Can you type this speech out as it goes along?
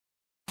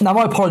Now,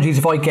 my apologies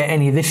if I get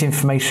any of this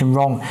information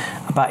wrong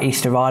about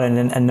Easter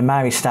Island and the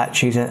Maori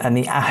statues and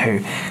the ahu.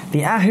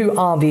 The ahu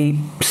are the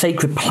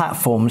sacred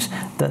platforms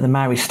that the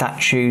Maori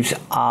statues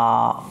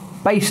are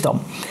based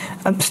on.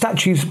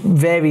 Statues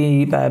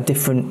vary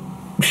different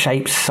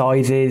shapes,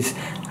 sizes,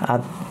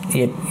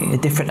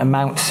 different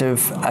amounts of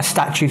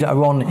statues that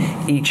are on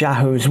each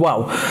ahu as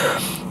well.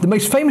 The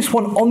most famous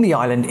one on the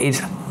island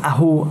is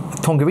Ahu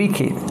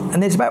Tongariki,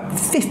 and there's about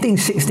 15,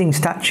 16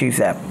 statues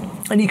there.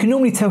 And you can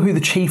normally tell who the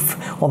chief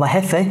or the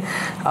jefe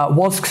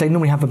was, because they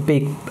normally have a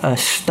big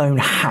stone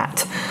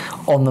hat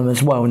on them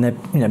as well, and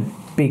they're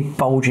big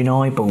bulging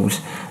eyeballs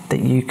that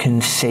you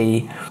can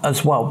see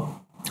as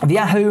well. The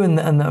ahu and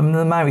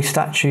the Maori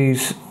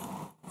statues,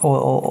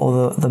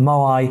 or the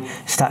Maoi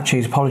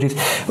statues, apologies,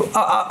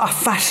 are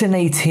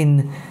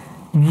fascinating,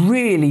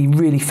 really,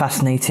 really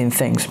fascinating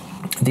things.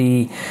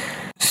 The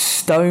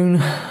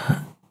stone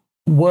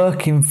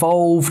work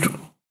involved,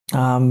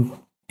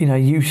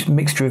 use a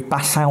mixture of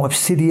basalt,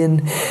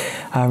 obsidian,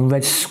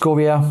 red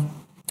scoria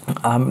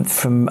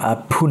from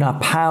Puna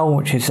Pau,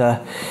 which is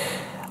a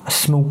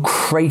small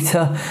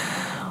crater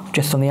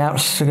just on the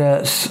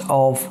outskirts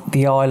of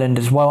the island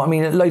as well. I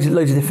mean, loads of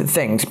different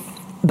things.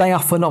 They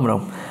are phenomenal.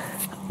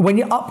 When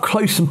you're up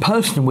close and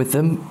personal with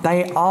them,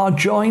 they are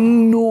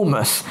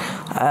ginormous.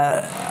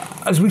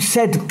 As we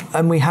said,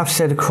 and we have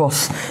said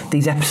across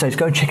these episodes,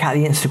 go and check out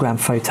the Instagram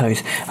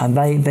photos, and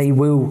they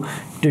will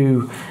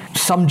do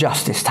some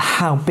justice to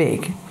how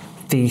big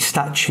these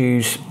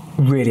statues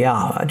really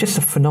are. Just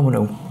a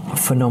phenomenal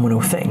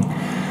thing.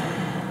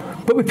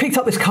 But we picked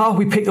up this car,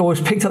 we picked up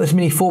this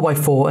mini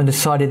 4x4 and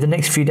decided the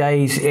next few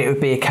days it would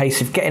be a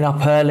case of getting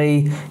up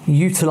early,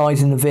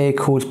 utilising the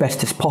vehicle as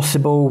best as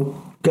possible,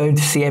 going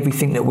to see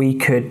everything that we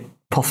could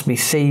possibly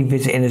see,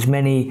 visiting as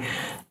many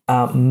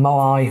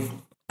Maoi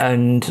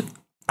and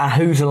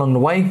ahus along the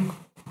way.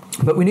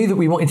 But we knew that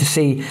we wanted to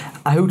see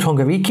Ahu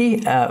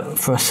Tongariki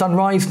for a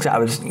sunrise, because that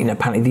was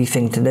apparently the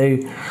thing to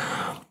do.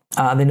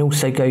 And then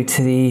also go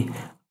to the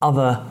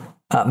other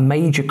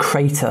major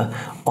crater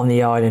on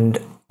the island,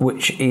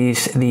 which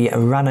is the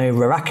Rano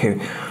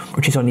Raraku,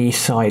 which is on the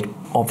east side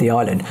of the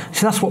island.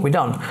 So that's what we've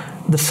done.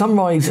 The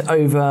sunrise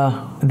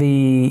over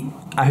the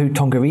Ahu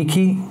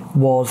Tongariki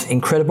was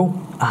incredible.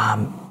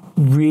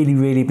 Really,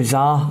 really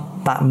bizarre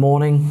that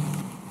morning.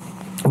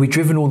 We'd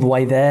driven all the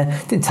way there.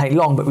 Didn't take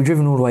long, but we'd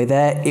driven all the way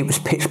there. It was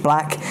pitch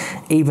black.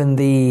 Even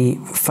the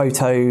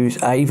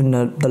photos, even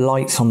the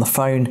lights on the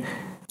phone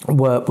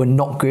were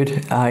not good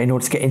in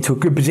order to get into a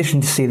good position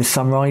to see the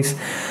sunrise.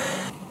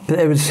 But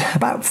there was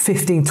about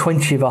 15,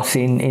 20 of us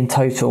in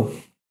total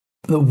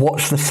that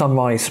watched the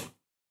sunrise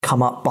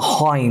come up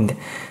behind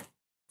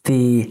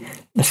the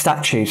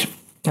statues.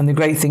 And the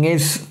great thing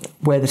is,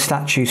 where the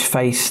statues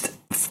faced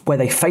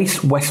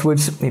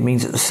westwards, it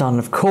means that the sun,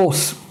 of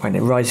course, when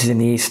it rises in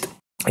the east,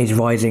 is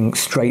rising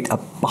straight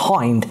up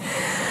behind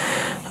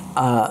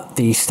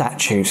the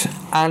statues.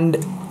 And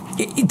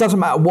it doesn't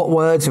matter what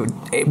words,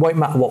 it won't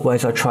matter what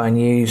words I try and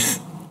use,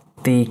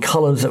 the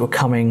colours that were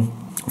coming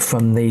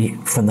from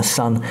the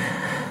sun,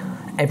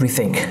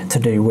 everything to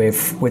do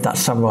with that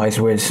sunrise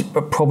was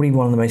probably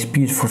one of the most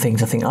beautiful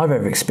things I think I've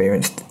ever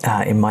experienced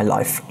in my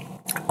life.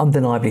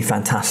 Undeniably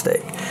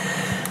fantastic.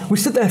 We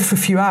stood there for a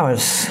few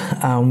hours.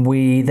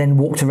 We then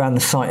walked around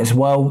the site as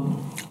well.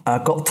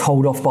 Got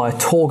told off by a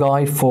tour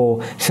guide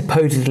for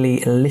supposedly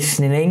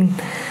listening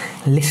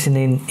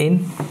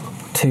in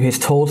to his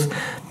tours.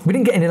 We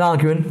didn't get in an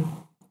argument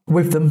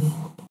with them.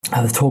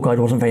 The tour guide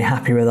wasn't very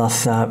happy with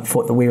us,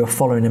 thought that we were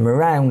following him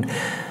around,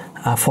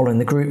 following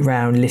the group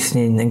round,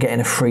 listening and getting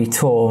a free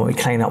tour. We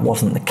claimed that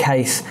wasn't the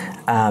case.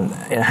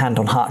 In a hand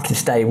on heart to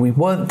this day, we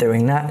weren't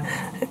doing that.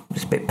 It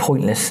was a bit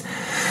pointless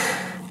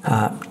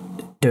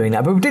doing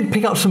that, but we did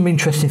pick up some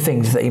interesting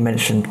things that he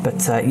mentioned.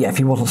 But if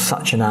he wasn't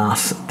such an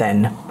ass,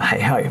 then hey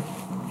ho.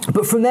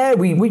 But from there,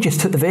 we just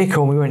took the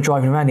vehicle and we went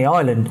driving around the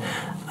island,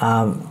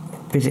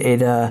 visited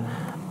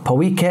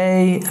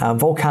Pauike,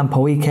 Volcan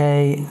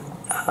Pauike,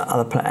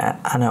 other planet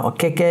Ana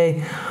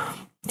Okeke,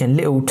 and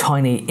little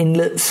tiny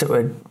inlets that were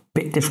a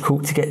bit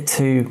difficult to get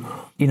to,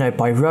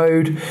 by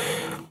road.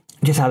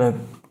 Just had a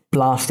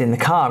blast in the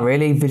car,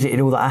 really. Visited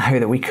all the ahu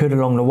that we could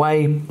along the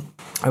way.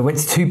 I went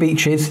to two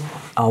beaches,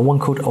 one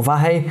called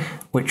Ovahe,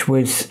 which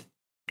was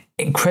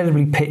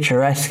incredibly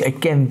picturesque.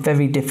 Again,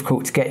 very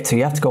difficult to get to.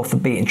 You have to go off the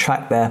beaten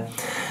track there.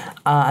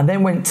 And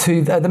then went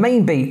to the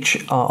main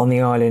beach on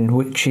the island,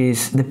 which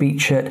is the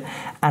beach at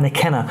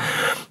Anakena.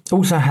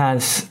 Also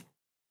has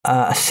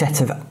a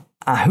set of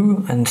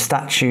ahu and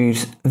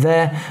statues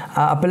there.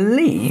 I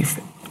believe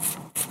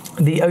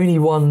the only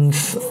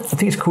ones, I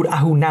think it's called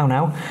Ahu Nau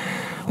Nau.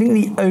 I think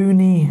the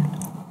only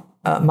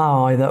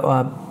Maoi that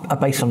are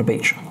based on the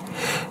beach,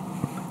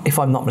 if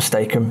I'm not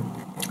mistaken.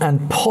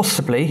 And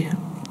possibly,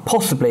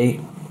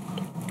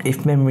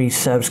 if memory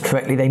serves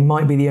correctly, they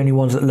might be the only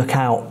ones that look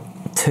out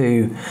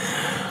to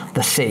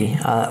the sea.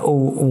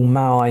 All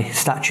Maoi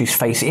statues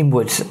face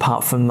inwards,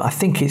 apart from, I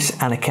think it's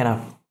Anakena,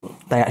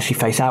 they actually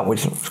face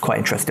outwards. It's quite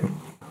interesting.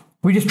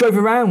 We just drove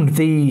around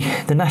the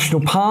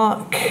national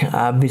park,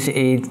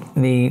 visited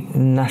the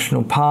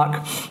national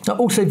park. I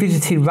also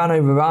visited Rano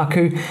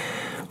Raraku,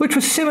 which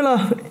was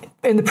similar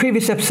in the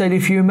previous episode.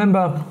 If you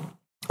remember,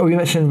 we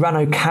mentioned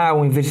Rano Kau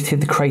when we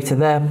visited the crater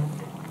there.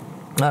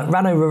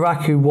 Rano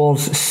Raraku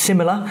was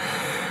similar.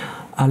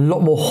 A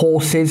lot more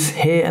horses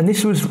here, and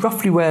this was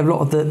roughly where a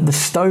lot of the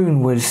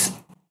stone was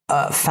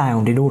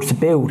found in order to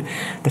build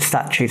the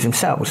statues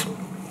themselves.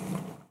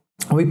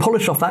 And we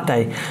polished off that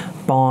day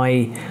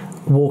by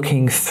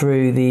walking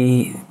through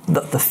the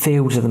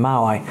fields of the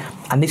Maoi,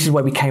 and this is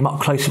where we came up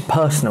close and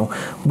personal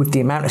with the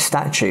amount of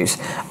statues.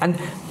 And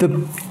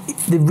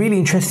the really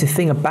interesting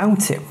thing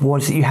about it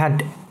was that you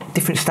had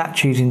different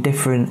statues in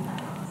different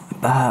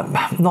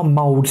not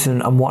moulds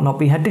and whatnot,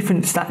 but you had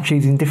different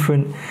statues in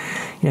different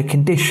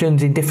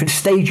conditions, in different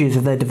stages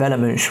of their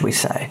development, should we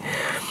say.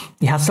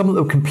 You had some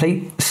that were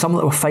complete, some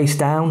that were face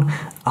down.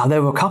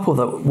 There were a couple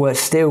that were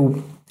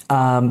still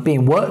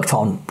being worked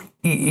on,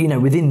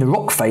 within the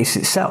rock face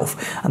itself,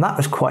 and that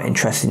was quite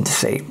interesting to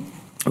see.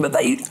 But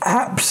they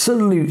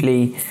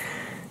absolutely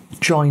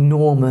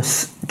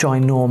ginormous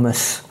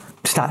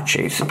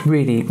statues,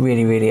 really,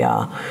 really, really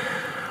are.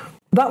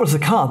 That was the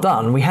car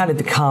done. We handed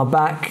the car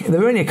back. There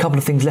were only a couple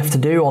of things left to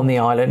do on the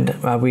island.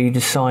 We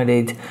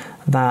decided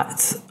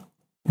that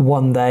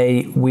one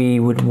day we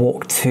would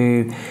walk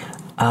to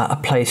a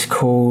place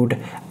called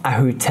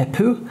Ahu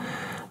Tepu,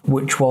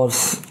 which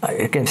was,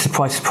 again,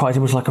 surprise, surprise,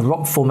 it was like a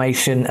rock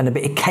formation and a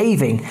bit of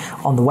caving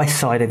on the west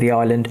side of the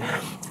island.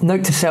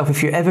 Note to self,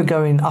 if you're ever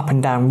going up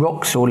and down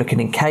rocks or looking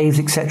in caves,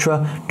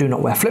 etc., do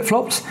not wear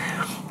flip-flops.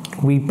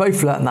 We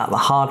both learnt that the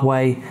hard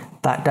way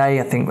that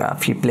day. I think a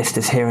few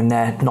blisters here and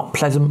there, not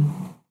pleasant.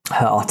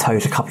 Hurt our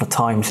toes a couple of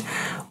times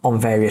on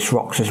various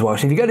rocks as well.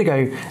 So if you're going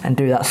to go and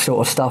do that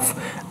sort of stuff,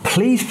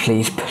 please,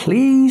 please,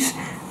 please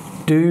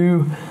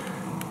do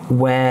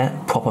wear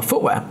proper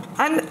footwear.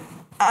 And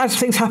as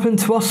things happened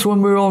to us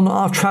when we were on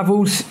our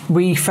travels,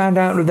 we found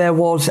out that there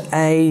was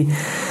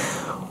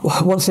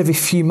once every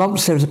few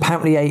months, there was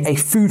apparently a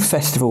food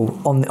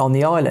festival on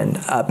the island.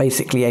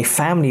 Basically, a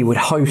family would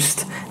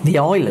host the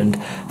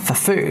island for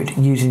food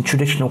using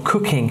traditional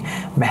cooking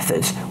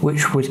methods,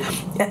 which was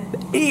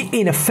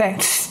in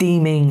effect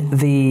steaming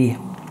the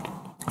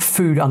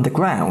food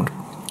underground,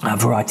 a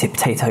variety of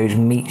potatoes,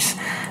 meats,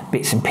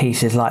 bits and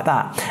pieces like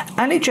that.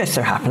 And it just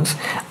so happens,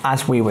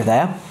 as we were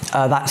there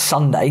that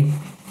Sunday,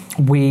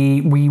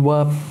 we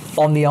were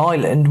on the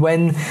island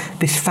when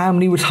this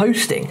family was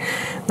hosting.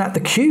 Now,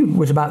 the queue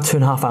was about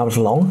 2.5 hours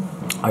long,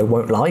 I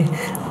won't lie,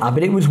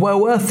 but it was well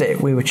worth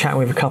it. We were chatting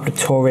with a couple of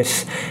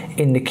tourists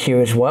in the queue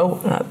as well.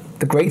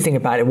 The great thing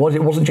about it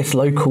wasn't just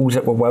locals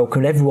that were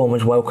welcomed, everyone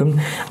was welcomed,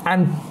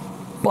 and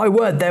by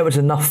word, there was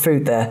enough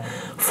food there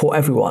for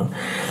everyone.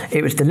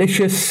 It was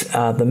delicious,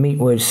 the meat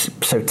was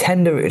so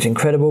tender, it was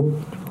incredible.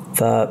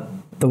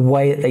 The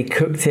way that they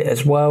cooked it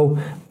as well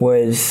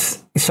was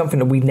something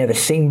that we'd never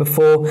seen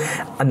before,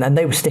 and then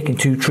they were sticking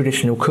to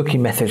traditional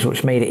cooking methods,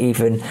 which made it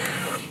even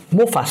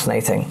more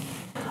fascinating.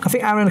 I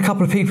think Aaron and a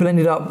couple of people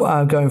ended up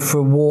going for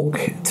a walk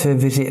to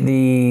visit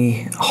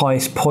the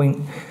highest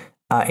point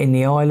in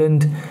the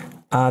island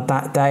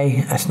that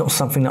day. That's not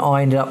something that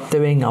I ended up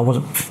doing. I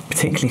wasn't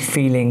particularly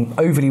feeling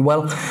overly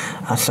well,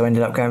 so I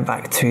ended up going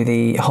back to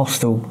the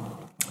hostel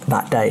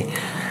that day.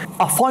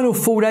 Our final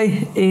full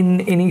day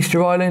in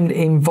Easter Island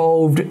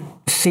involved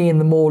seeing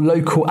the more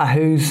local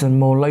ahus and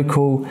more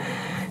local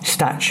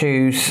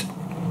statues,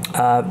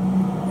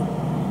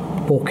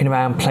 walking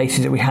around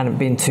places that we hadn't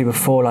been to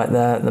before, like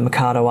the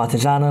Mercado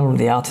Artisanal,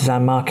 the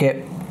artisan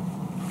market.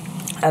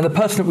 And the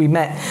person that we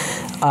met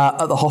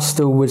at the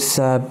hostel was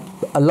a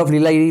lovely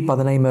lady by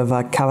the name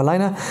of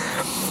Carolina,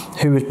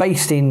 who was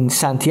based in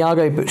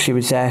Santiago, but she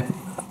was there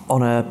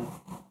on a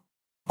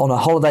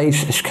holiday.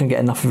 She couldn't get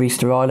enough of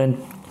Easter Island.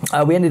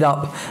 We ended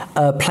up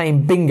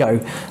playing bingo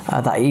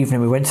that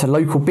evening. We went to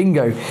local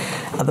bingo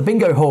at the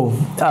bingo hall,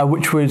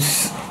 which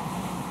was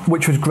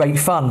great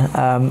fun.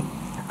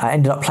 I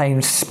ended up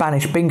playing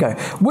Spanish bingo,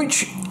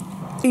 which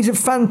is a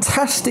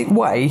fantastic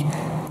way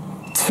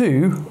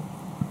to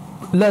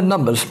learn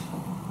numbers.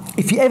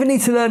 If you ever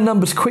need to learn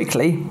numbers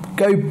quickly,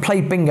 go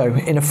play bingo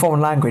in a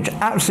foreign language.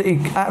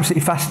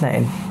 Absolutely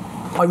fascinating.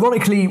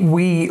 Ironically,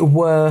 we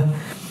were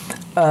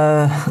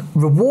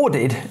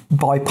rewarded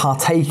by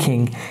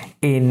partaking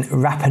in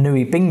Rapa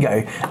Nui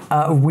bingo.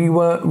 We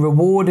were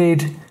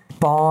rewarded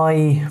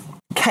by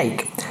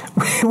cake,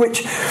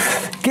 which,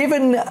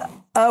 given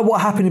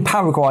what happened in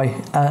Paraguay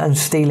and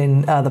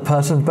stealing the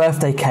person's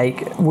birthday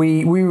cake,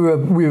 we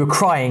were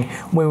crying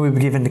when we were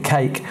given the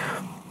cake.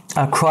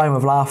 Crying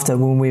with laughter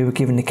when we were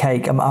given the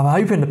cake. I'm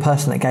hoping the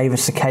person that gave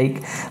us the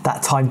cake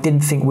that time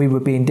didn't think we were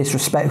being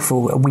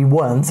disrespectful. We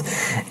weren't.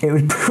 It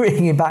was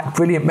bringing back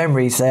brilliant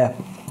memories there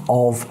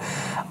of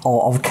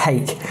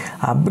cake.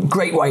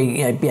 Great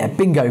way,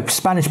 bingo,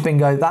 Spanish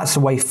bingo, that's the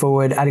way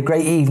forward. Had a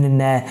great evening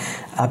there,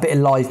 a bit of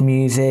live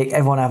music,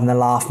 everyone having a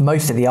laugh.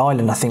 Most of the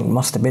island, I think,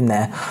 must have been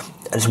there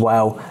as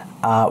well.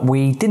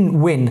 We didn't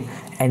win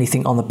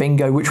anything on the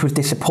bingo, which was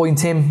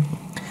disappointing.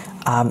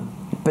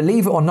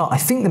 believe it or not, I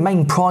think the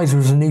main prize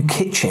was a new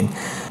kitchen.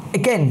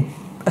 Again,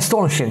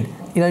 astonishing.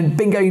 You know,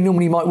 bingo, you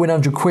normally might win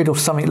 100 quid or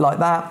something like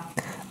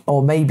that.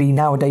 Or maybe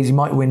nowadays you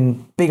might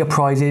win bigger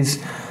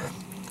prizes.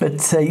 But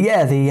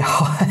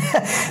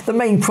the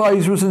main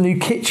prize was a new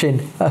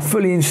kitchen, a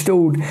fully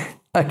installed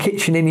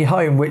kitchen in your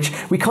home, which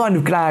we're kind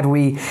of glad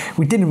we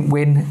didn't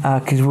win,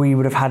 because we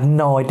would have had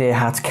no idea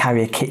how to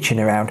carry a kitchen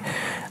around.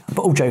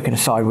 But all joking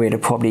aside, we'd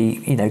have probably,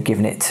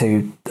 given it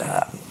to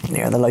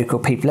the local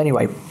people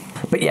anyway.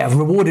 But yeah,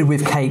 rewarded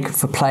with cake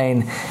for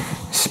playing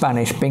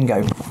Spanish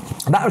bingo.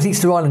 And that was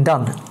Easter Island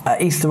done.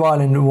 Easter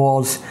Island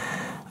was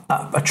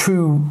a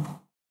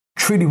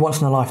truly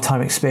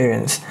once-in-a-lifetime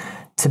experience.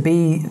 To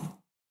be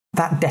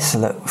that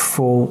desolate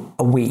for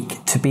a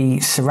week, to be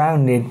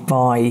surrounded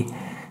by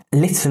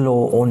little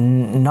or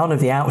none of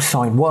the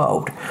outside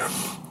world,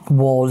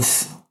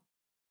 was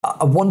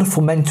a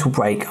wonderful mental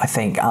break, I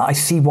think. I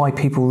see why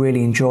people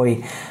really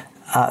enjoy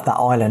that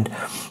island.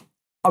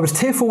 I was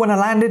tearful when I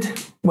landed,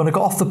 when I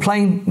got off the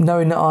plane,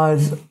 knowing that I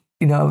was,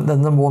 the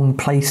number one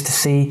place to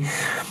see,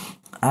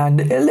 and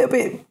a little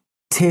bit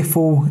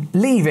tearful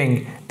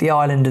leaving the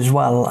island as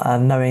well,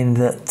 and knowing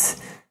that,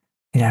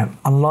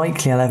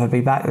 unlikely I'll ever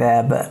be back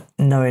there, but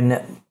knowing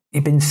that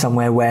you've been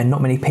somewhere where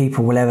not many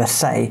people will ever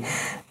say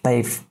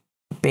they've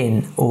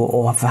been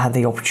or have had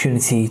the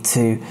opportunity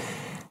to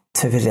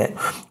visit.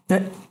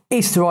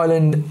 Easter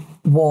Island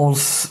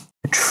was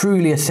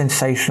truly a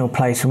sensational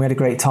place, and we had a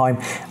great time.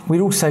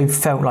 We'd also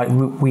felt like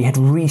we had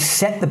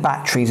reset the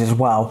batteries as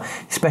well,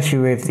 especially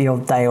with the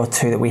odd day or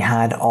two that we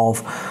had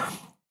of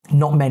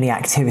not many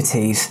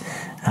activities.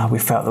 We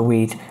felt that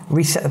we'd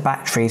reset the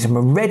batteries and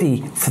were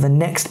ready for the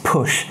next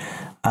push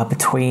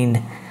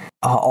between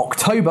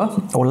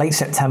October or late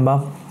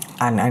September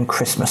and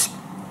Christmas,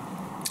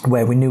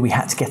 where we knew we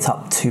had to get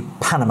up to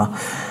Panama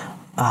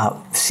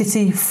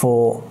City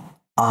for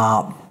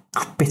our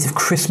bit of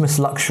Christmas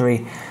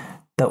luxury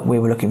that we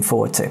were looking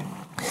forward to.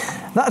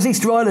 That was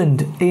Easter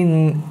Island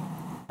in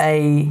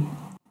a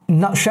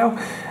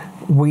nutshell.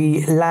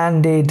 We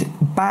landed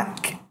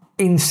back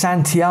in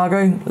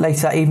Santiago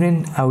later that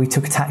evening. We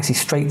took a taxi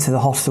straight to the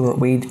hostel that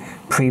we'd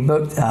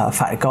pre-booked. In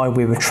fact, a guy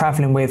we were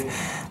travelling with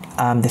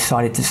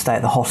decided to stay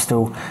at the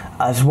hostel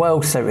as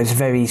well, so it was a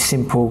very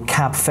simple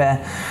cab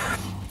fare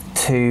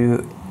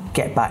to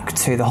get back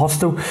to the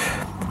hostel.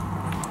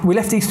 We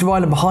left Easter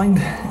Island behind,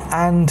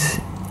 and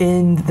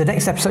in the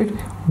next episode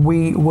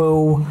we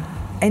will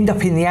end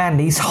up in the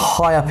Andes,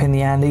 high up in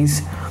the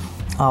Andes,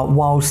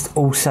 whilst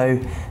also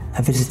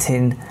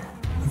visiting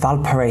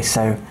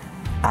Valparaiso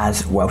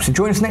as well. So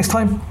join us next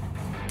time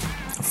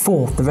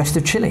for the rest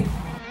of Chile.